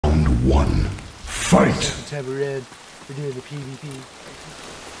one. Fight! Tab red. We're doing the PvP.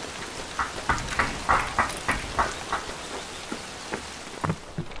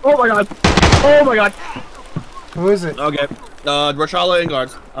 Oh my god! Oh my god! Who is it? Okay. Rashala and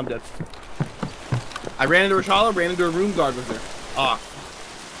guards. I'm dead. I ran into Rashala, ran into a room, guard was there. Ah.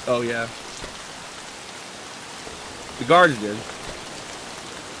 Oh yeah. The guard is dead.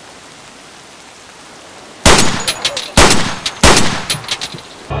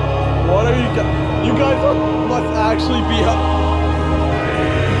 What are you guys? You guys must actually be up.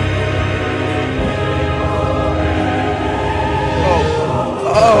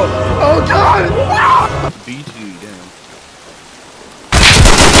 Oh God! B2,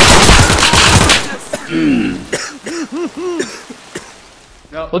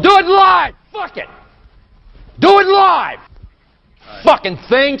 damn. We'll do it live! Fuck it! Do it live! Right. Fucking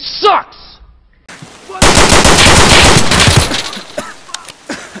thing sucks!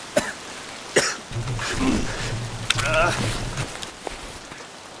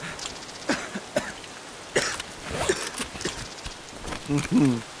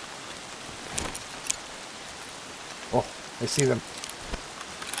 Oh, I see them.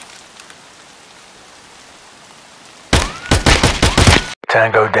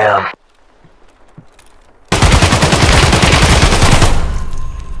 Tango down.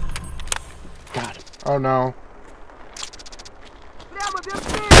 God. Oh no.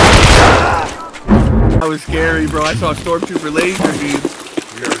 That was scary, bro. I saw a stormtrooper laser, dude.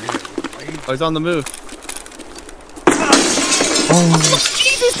 I was on the move. Oh,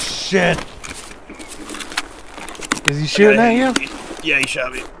 Jesus! Shit! Is he shooting at you? Yeah, he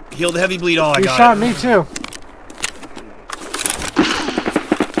shot me. Healed heavy bleed. Oh, I got it. He shot me too.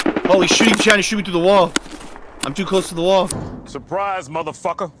 Holy shit, he's trying to shoot me through the wall. I'm too close to the wall. Surprise,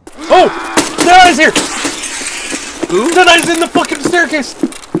 motherfucker. Oh! That guy's here! Who? That guy's in the fucking staircase!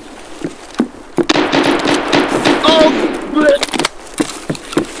 Oh!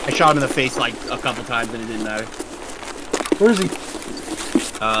 I shot him in the face like a couple times and it didn't matter. Where is he?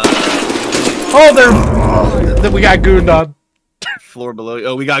 Oh, there! Then we got gooned on. Floor below.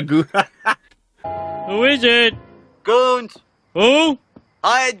 Oh, we got goon. Who is it? Goons! Who?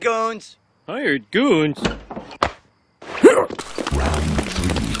 Hired goons! Hired goons? We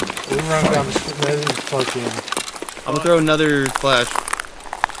run down the street. That is fucking... I'm gonna throw another flash.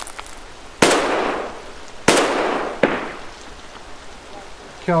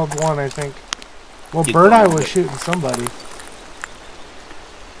 Killed one, I think. Well, Bird Eye was shooting somebody.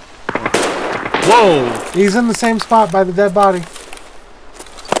 Whoa! He's in the same spot by the dead body.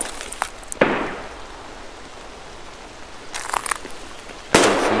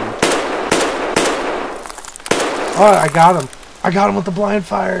 Oh, I got him. I got him with the blind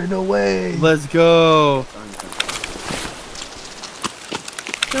fire. No way. Let's go.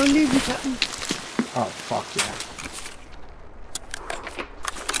 Don't leave me, Captain. Oh, fuck yeah.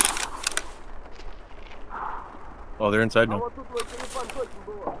 Oh, they're inside now.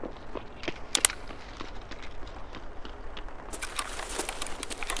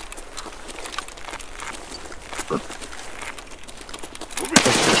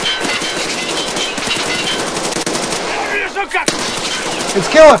 It's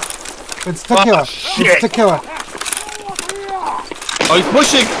Killer. It's the Killer. Shit. It's the Killer. Oh, he's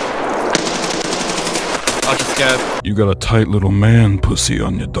pushing. Oh, he's scared. You got a tight little man pussy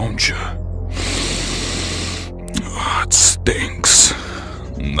on you, don't you? Oh, it stinks.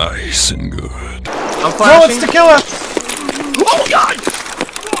 Nice and good. I'm No, flashing. it's the Killer. Oh God!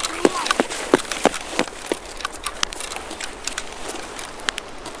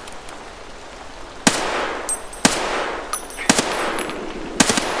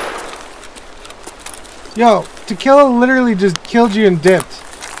 Yo, Tequila literally just killed you and dipped.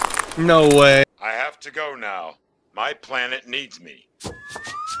 No way. I have to go now. My planet needs me.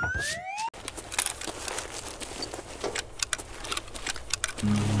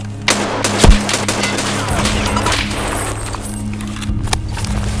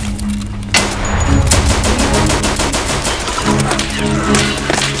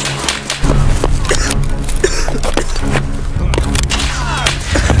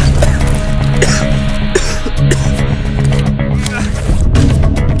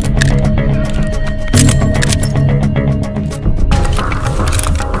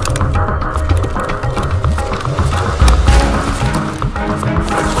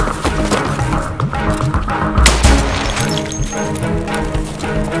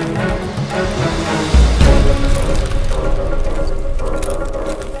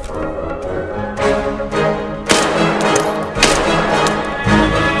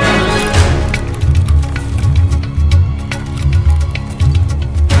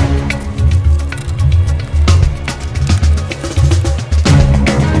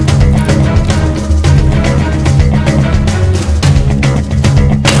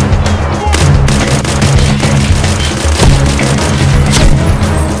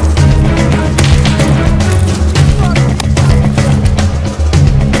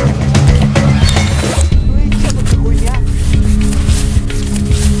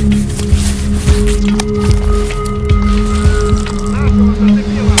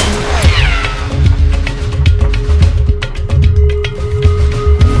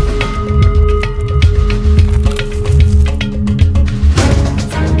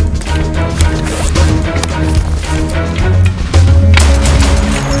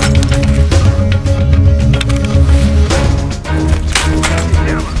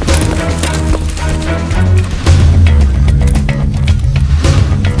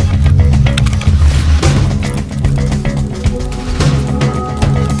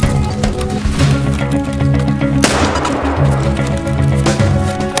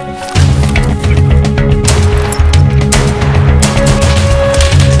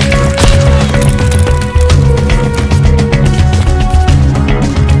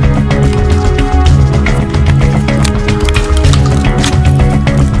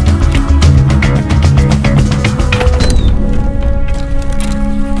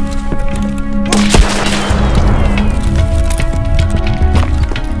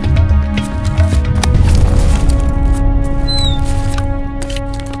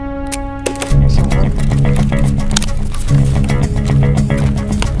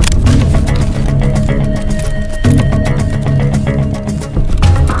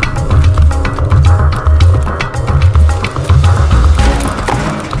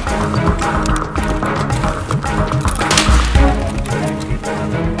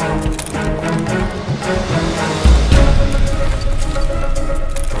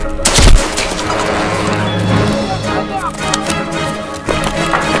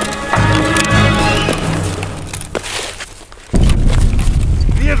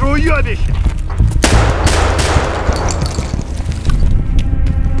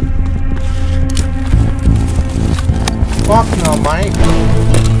 on Mike.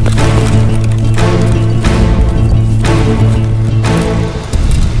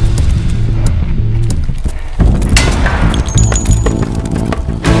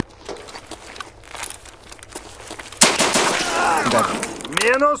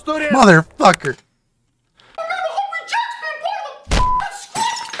 Motherfucker.